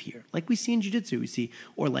I have here. Like we see in jiu-jitsu,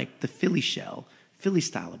 or like the Philly style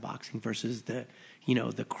of boxing versus the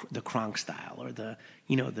Kronk style, or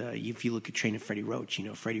if you look at training Freddie Roach,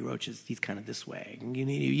 Freddie Roach he's kind of this way. You're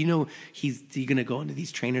going to go into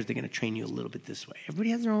these trainers, they're going to train you a little bit this way.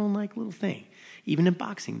 Everybody has their own little thing. Even in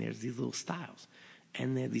boxing, there's these little styles,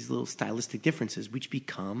 and there are these little stylistic differences which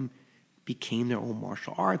became their own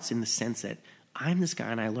martial arts in the sense that I'm this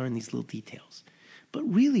guy and I learn these little details. But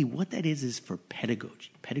really what that is for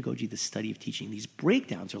pedagogy. Pedagogy, the study of teaching. These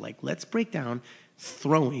breakdowns are like, let's break down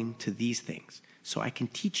throwing to these things so I can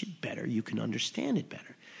teach it better, you can understand it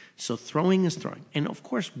better. So throwing is throwing. And of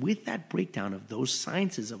course, with that breakdown of those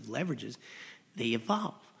sciences of leverages, they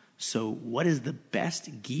evolve. So what is the best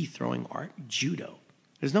gi throwing art? Judo.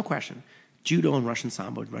 There's no question. Judo and Russian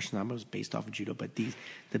Sambo. Russian Sambo is based off of Judo, but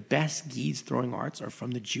the best gi throwing arts are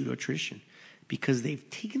from the Judo tradition because they've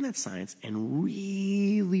taken that science and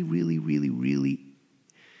really, really, really, really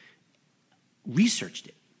researched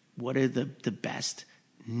it. What are the best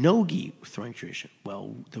no-gi throwing tradition?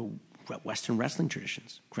 Well, the Western wrestling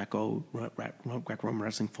traditions, Greco-Roman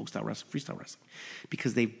wrestling, folk-style wrestling, freestyle wrestling,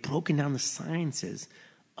 because they've broken down the sciences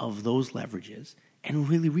of those leverages and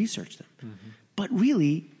really researched them. Mm-hmm. But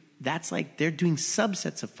really, that's like they're doing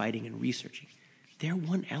subsets of fighting and researching. They're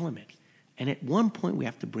one element. And at one point, we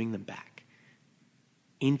have to bring them back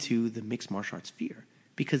into the mixed martial arts sphere.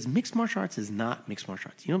 Because mixed martial arts is not mixed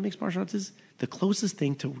martial arts. You know what mixed martial arts is? The closest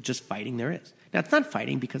thing to just fighting there is. Now, it's not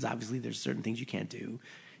fighting because obviously there's certain things you can't do.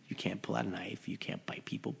 You can't pull out a knife. You can't bite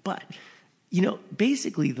people. But,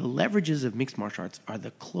 basically the leverages of mixed martial arts are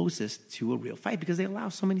the closest to a real fight because they allow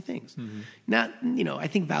so many things. Mm-hmm. Now, I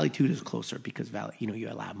think Valutude is closer because, you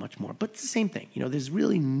allow much more. But it's the same thing. There's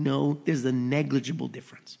really there's a negligible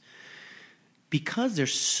difference. Because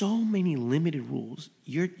there's so many limited rules,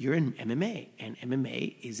 you're in MMA, and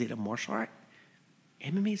MMA, is it a martial art?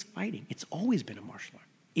 MMA is fighting. It's always been a martial art.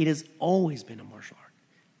 It has always been a martial art.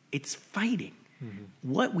 It's fighting. Mm-hmm.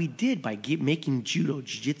 What we did by making judo,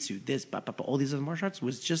 jiu-jitsu, all these other martial arts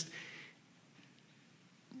was just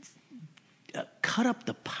cut up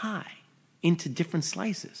the pie into different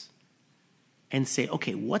slices and say,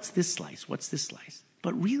 okay, what's this slice? What's this slice?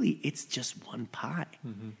 But really, it's just one pie.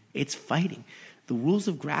 Mm-hmm. It's fighting. The rules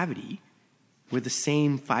of gravity were the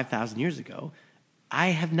same 5,000 years ago. I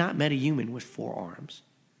have not met a human with 4 arms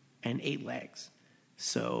and 8 legs.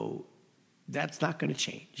 So that's not going to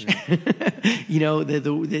change.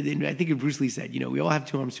 Mm-hmm. I think Bruce Lee said, we all have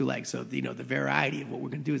 2 arms, 2 legs. So, the variety of what we're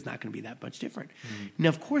going to do is not going to be that much different. Mm-hmm. Now,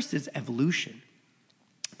 of course, there's evolution.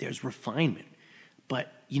 There's refinement.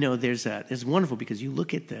 But, there's wonderful because you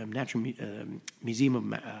look at the Natural Museum of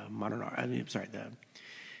Modern Art, the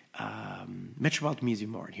Metropolitan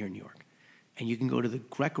Museum of Art here in New York, and you can go to the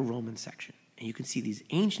Greco-Roman section, and you can see these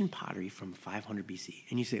ancient pottery from 500 BC,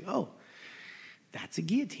 and you say, oh, that's a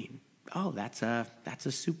guillotine. Oh, that's a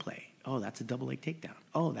souffle. Oh, that's a double leg takedown.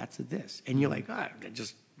 Oh, that's a this. And you're like, I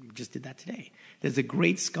just did that today. There's a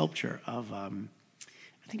great sculpture of, I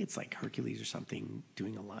think it's like Hercules or something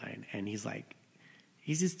doing a line, and he's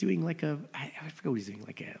just doing I forget what he's doing,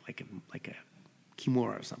 like a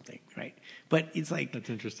kimura or something, right? But it's like... That's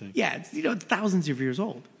interesting. Yeah, it's thousands of years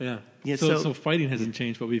old. Yeah. So fighting hasn't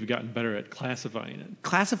changed, but we've gotten better at classifying it.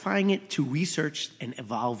 Classifying it to research and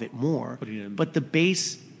evolve it more. But the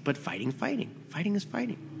base... But fighting. Fighting is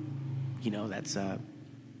fighting. That's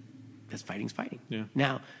fighting's fighting. Yeah.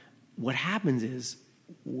 Now, what happens is...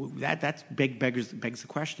 That begs the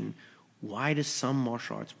question, why does some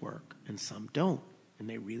martial arts work and some don't? And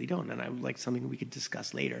they really don't. And I would like something we could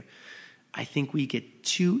discuss later. I think we get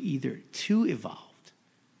too evolved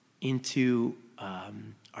into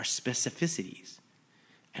our specificities.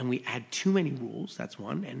 And we add too many rules. That's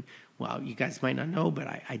one. And, well, you guys might not know, but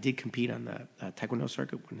I did compete on the Taekwondo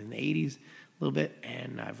circuit in the 80s a little bit.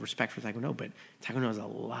 And I have respect for Taekwondo. But Taekwondo has a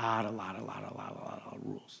lot of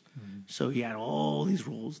rules. Mm-hmm. So you add all these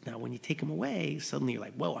rules. Now, when you take them away, suddenly you're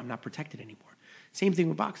like, whoa, I'm not protected anymore. Same thing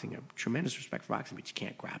with boxing. I have tremendous respect for boxing, but you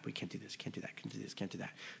can't grapple, you can't do this, can't do that, can't do this, can't do that.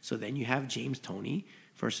 So then you have James Toney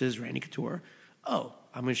versus Randy Couture. Oh,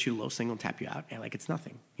 I'm going to shoot a low single and tap you out, and it's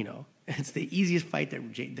nothing. It's the easiest fight that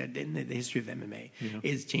in the history of MMA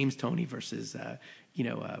is James Toney versus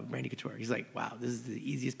Randy Couture. He's like, wow, this is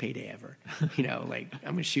the easiest payday ever. I'm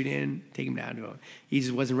going to shoot in, take him down. He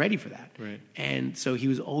just wasn't ready for that. Right. And so he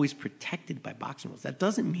was always protected by boxing rules. That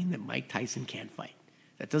doesn't mean that Mike Tyson can't fight.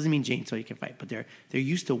 That doesn't mean James Toney can fight, but they're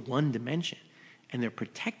used to one dimension, and they're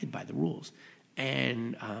protected by the rules.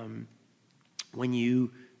 And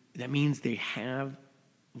that means they have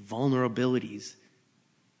vulnerabilities,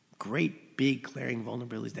 great big glaring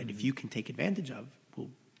vulnerabilities that if you can take advantage of,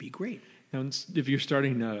 will be great. Now, if you're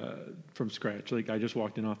starting from scratch, like I just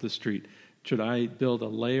walked in off the street, should I build a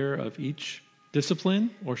layer of each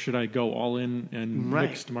discipline, or should I go all in and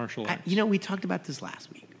mixed martial arts? We talked about this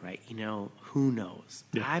last week, right? Who knows?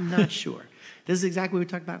 Yeah. I'm not sure. This is exactly what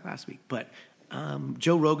we talked about last week. But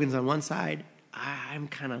Joe Rogan's on one side. I'm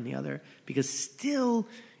kind of on the other. Because still,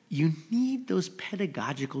 you need those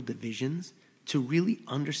pedagogical divisions to really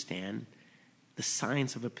understand the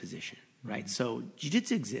science of a position, right? Mm-hmm. So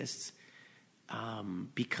Jiu-Jitsu exists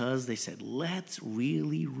because they said, let's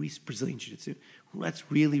really, Brazilian Jiu-Jitsu,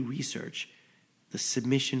 let's really research the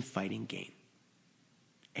submission fighting game.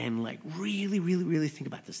 And really, really, really think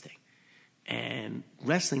about this thing. And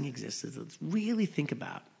wrestling exists. Let's really think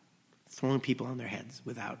about throwing people on their heads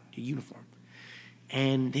without a uniform.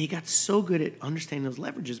 And they got so good at understanding those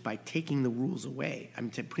leverages by taking the rules away.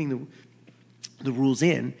 Putting the rules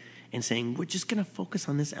in and saying, we're just going to focus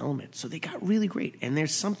on this element. So they got really great. And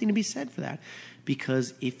there's something to be said for that,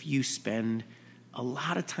 because if you spend a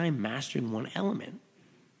lot of time mastering one element,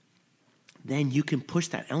 then you can push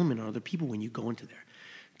that element on other people when you go into there.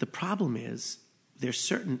 The problem is there's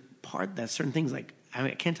certain things, like, I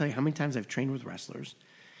can't tell you how many times I've trained with wrestlers,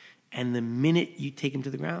 and the minute you take them to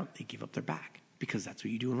the ground, they give up their back, because that's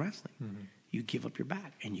what you do in wrestling. Mm-hmm. You give up your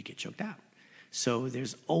back and you get choked out. So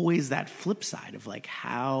there's always that flip side of, like,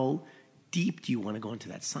 how deep do you want to go into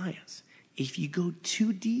that science? If you go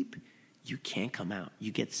too deep, you can't come out.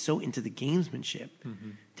 You get so into the gamesmanship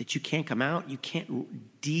that you can't come out. You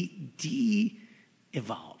can't de-evolve.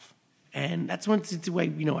 And that's one way,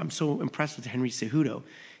 I'm so impressed with Henry Cejudo,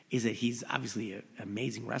 is that he's obviously an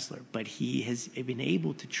amazing wrestler, but he has been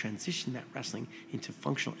able to transition that wrestling into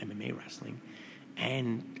functional MMA wrestling,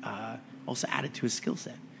 and also add it to his skill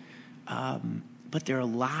set. But there are a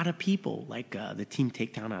lot of people, like the Team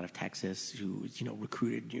Takedown out of Texas, who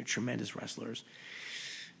recruited tremendous wrestlers,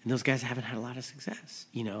 and those guys haven't had a lot of success.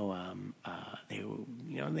 For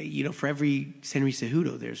every Henry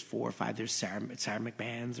Cejudo, there's 4 or 5. There's Sarah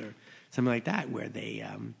McMahon's or something like that, where they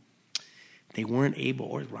weren't able,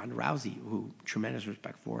 or Ronda Rousey, who tremendous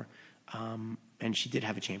respect for, and she did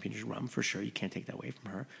have a championship run for sure. You can't take that away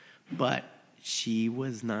from her, but she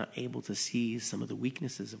was not able to see some of the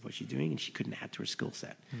weaknesses of what she's doing, and she couldn't add to her skill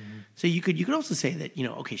set. Mm-hmm. So you could also say that,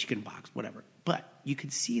 okay, she couldn't box, whatever. But you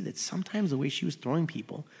could see that sometimes the way she was throwing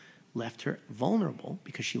people left her vulnerable,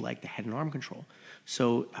 because she liked the head and arm control.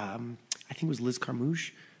 So I think it was Liz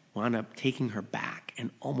Carmouche wound up taking her back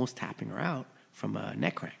and almost tapping her out from a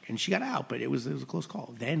neck crank. And she got out, but it was a close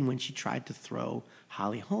call. Then when she tried to throw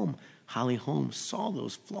Holly Holm saw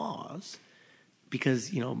those flaws,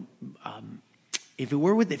 because,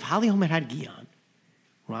 if Holly Holm had gi on,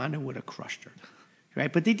 Ronda would have crushed her,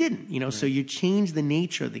 right? But they didn't, right. So you change the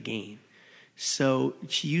nature of the game. So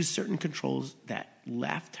she used certain controls that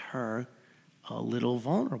left her a little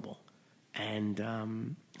vulnerable. And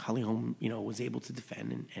Holly Holm, was able to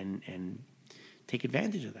defend and take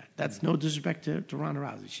advantage of that. That's no disrespect to Ronda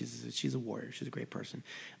Rousey. She's a warrior. She's a great person.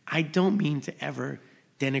 I don't mean to ever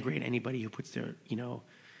denigrate anybody who puts it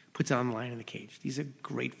on the line in the cage. These are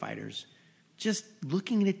great fighters. Just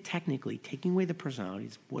looking at it technically, taking away the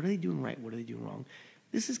personalities, what are they doing right, what are they doing wrong?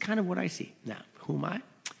 This is kind of what I see. Now, who am I?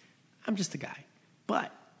 I'm just a guy.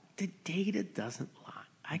 But the data doesn't lie.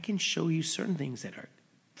 I can show you certain things that are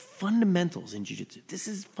fundamentals in jiu-jitsu. This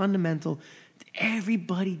is fundamental.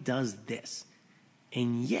 Everybody does this.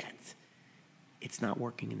 And yet, it's not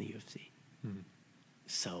working in the UFC. Mm-hmm.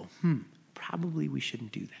 So, probably we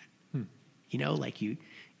shouldn't do that.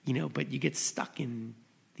 But you get stuck in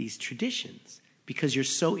these traditions because you're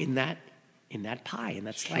so in that pie, in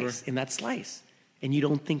that slice, and you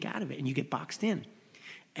don't think out of it, and you get boxed in.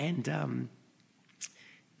 And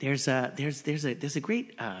there's a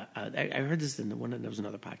great I heard this in there was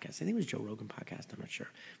another podcast. I think it was Joe Rogan podcast. I'm not sure,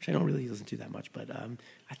 which I don't really listen to that much, but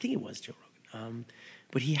I think it was Joe Rogan.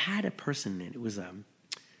 But he had a person, and it was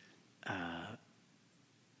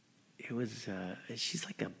she's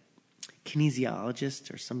like a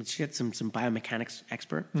kinesiologist or something. She had some biomechanics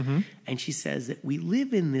expert, and she says that we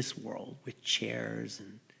live in this world with chairs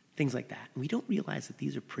and things like that, and we don't realize that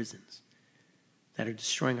these are prisons that are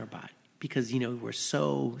destroying our body, because we're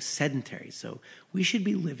so sedentary. So we should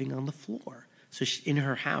be living on the floor. So in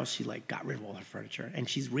her house, she got rid of all her furniture, and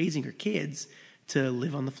she's raising her kids to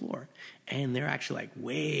live on the floor, and they're actually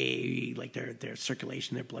their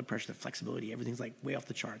circulation, their blood pressure, their flexibility, everything's way off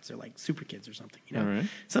the charts. They're like super kids or something, right.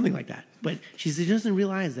 Something like that. But she doesn't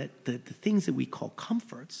realize that the things that we call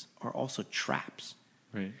comforts are also traps,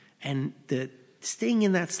 right? And the staying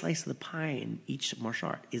in that slice of the pie in each martial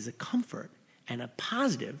art is a comfort and a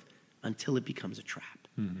positive until it becomes a trap,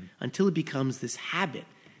 until it becomes this habit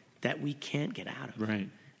that we can't get out of, right?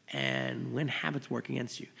 And when habits work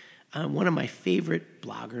against you. One of my favorite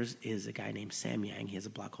bloggers is a guy named Sam Yang. He has a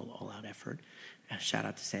blog called All Out Effort. Shout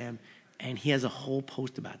out to Sam. And he has a whole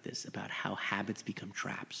post about this, about how habits become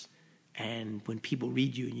traps. And when people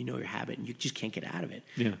read you and you know your habit and you just can't get out of it.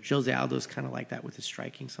 Yeah. Jose Aldo's kind of like that with his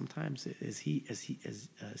striking sometimes, as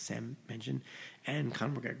Sam mentioned. And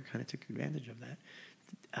Conor McGregor kind of took advantage of that.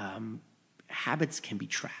 Habits can be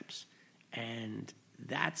traps. And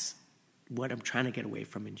that's what I'm trying to get away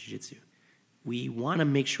from in jiu-jitsu. We want to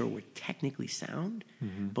make sure we're technically sound,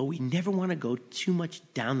 but we never want to go too much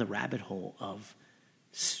down the rabbit hole of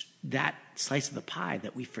that slice of the pie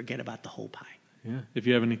that we forget about the whole pie. Yeah. If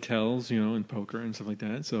you have any tells, in poker and stuff like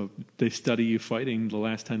that, so they study you fighting the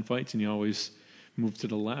last 10 fights, and you always move to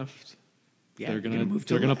the left. Yeah, they're gonna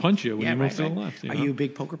punch you when you move to the left. Are you a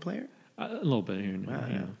big poker player? A little bit here and there.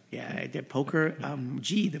 Wow. Yeah, I did poker.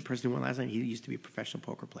 The person who won last night, he used to be a professional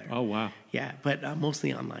poker player. Oh, wow. Yeah, but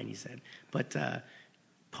mostly online, he said. But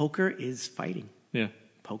poker is fighting. Yeah.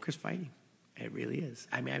 Poker's fighting. It really is.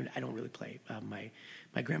 I mean, I don't really play. My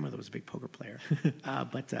grandmother was a big poker player,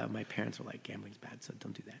 but my parents were like, gambling's bad, so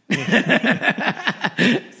don't do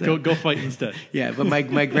that. So, go fight instead. Yeah, but my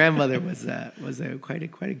grandmother was quite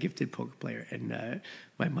a gifted poker player, and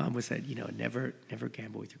my mom was said, never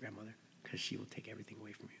gamble with your grandmother because she will take everything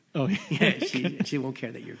away from you. Oh, yeah, she won't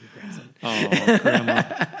care that you're a good grandson. Oh, grandma.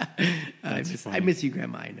 I miss you,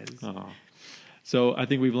 Grandma Inez. Oh. So I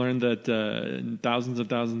think we've learned that thousands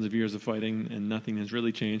of years of fighting and nothing has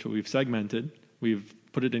really changed, but we've segmented. We've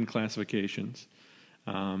put it in classifications,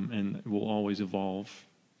 and we'll always evolve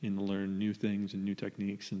and learn new things and new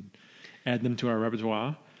techniques and add them to our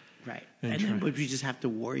repertoire. Right. And then we just have to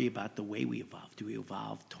worry about the way we evolve. Do we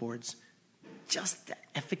evolve towards just the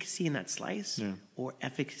efficacy in that slice or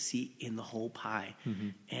efficacy in the whole pie? Mm-hmm.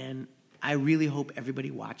 And I really hope everybody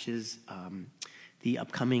watches the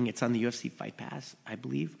upcoming, it's on the UFC Fight Pass, I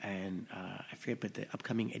believe, and I forget, but the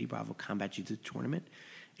upcoming Eddie Bravo Combat Jiu-Jitsu tournament.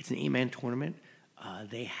 It's an 8-man tournament.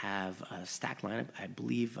 They have a stacked lineup, I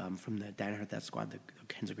believe, from the Danaher Death Squad, the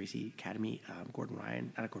Kenzo Gracie Academy.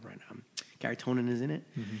 Gary Tonin is in it,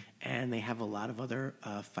 and they have a lot of other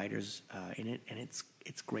fighters in it, and it's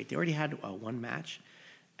great. They already had one match,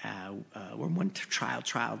 or one trial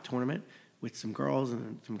tournament with some girls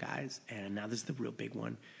and some guys, and now this is the real big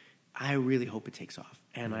one. I really hope it takes off,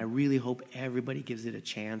 and I really hope everybody gives it a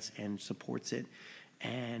chance and supports it.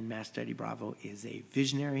 And Master Eddie Bravo is a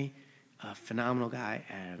visionary, phenomenal guy,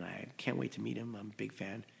 and I can't wait to meet him. I'm a big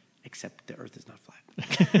fan, except the earth is not flat.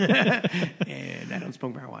 And I don't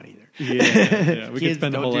smoke marijuana either. Yeah. We could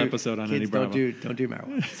spend a whole episode on Eddie Bravo. Don't do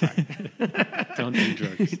marijuana. Sorry. Don't do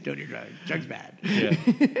drugs. Don't do drugs. Drugs bad. Yeah.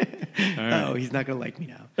 All right. Oh, he's not going to like me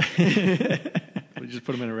now. We just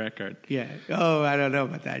put him in a rat cart. Yeah. Oh, I don't know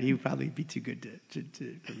about that. He would probably be too good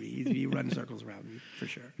for me. He runs circles around me, for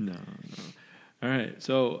sure. No. All right.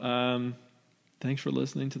 So thanks for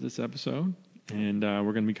listening to this episode. And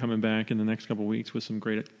we're going to be coming back in the next couple of weeks with some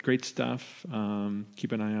great stuff.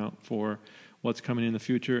 Keep an eye out for what's coming in the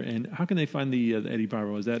future. And how can they find the Eddie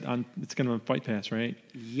Bravo? Is that on? It's going to be on Fight Pass, right?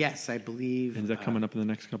 Yes, I believe. And is that coming up in the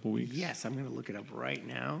next couple of weeks? Yes, I'm going to look it up right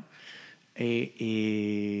now. It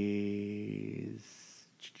is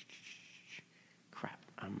crap.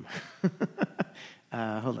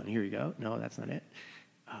 Hold on. Here we go. No, that's not it.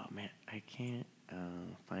 Oh man, I can't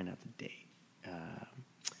find out the date.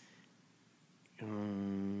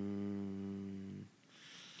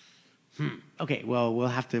 Okay, well, we'll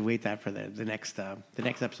have to wait that for the next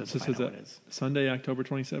episode. So to find out what it is. Sunday, October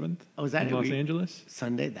 27th. Oh, is that in Los Angeles?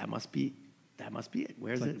 Sunday. That must be it.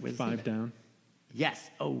 Where's it? Where's 5 down. Yes.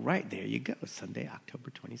 Oh, right. There you go. Sunday,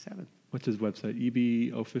 October 27th. What's his website?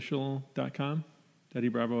 ebofficial.com?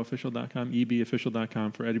 EddieBravoOfficial.com?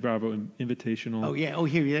 ebofficial.com for Eddie Bravo Invitational. Oh, yeah. Oh,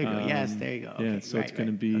 there you go. Yes, there you go. Okay, yeah, so it's going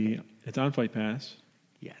to be, it's on Fight Pass.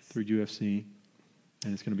 Yes. Through UFC,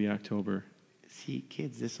 and it's going to be October. See,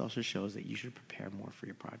 kids, this also shows that you should prepare more for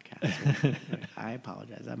your podcast. I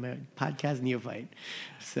apologize. I'm a podcast neophyte.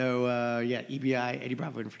 So, EBI, Eddie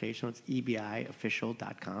Bravo Invitational. It's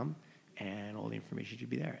ebofficial.com. And all the information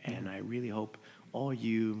should be there. And I really hope all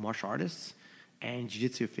you martial artists and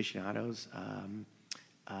jiu-jitsu aficionados,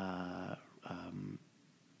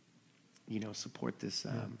 support this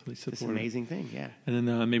this amazing thing. Yeah. And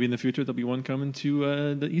then maybe in the future there'll be one coming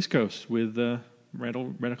to the East Coast with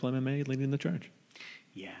Radical MMA leading the charge.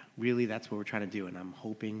 Yeah, really, that's what we're trying to do, and I'm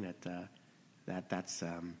hoping that's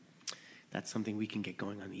something we can get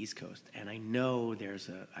going on the East Coast. And I know there's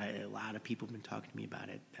a lot of people have been talking to me about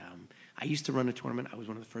it. I used to run a tournament. I was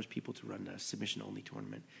one of the first people to run a submission-only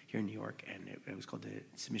tournament here in New York, and it was called the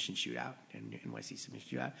Submission Shootout, NYC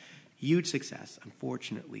Submission Shootout. Huge success.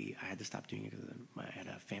 Unfortunately, I had to stop doing it because I had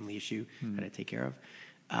a family issue that I had to take care of.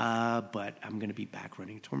 But I'm going to be back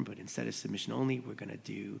running a tournament. But instead of submission-only, we're going to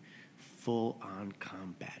do full-on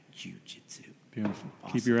combat jiu-jitsu. Beautiful.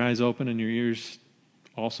 Awesome. Keep your eyes open and your ears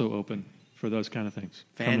also open for those kind of things.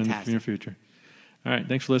 Fantastic. Coming in the near future. All right.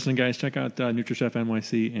 Thanks for listening, guys. Check out NutriChef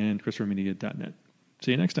NYC and ChristopherMedia.net.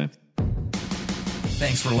 See you next time.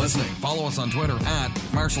 Thanks for listening. Follow us on Twitter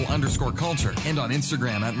 @Marshall_Culture and on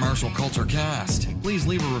Instagram @MarshallCultureCast. Please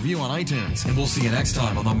leave a review on iTunes, and we'll see you next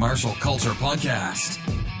time on the Marshall Culture Podcast.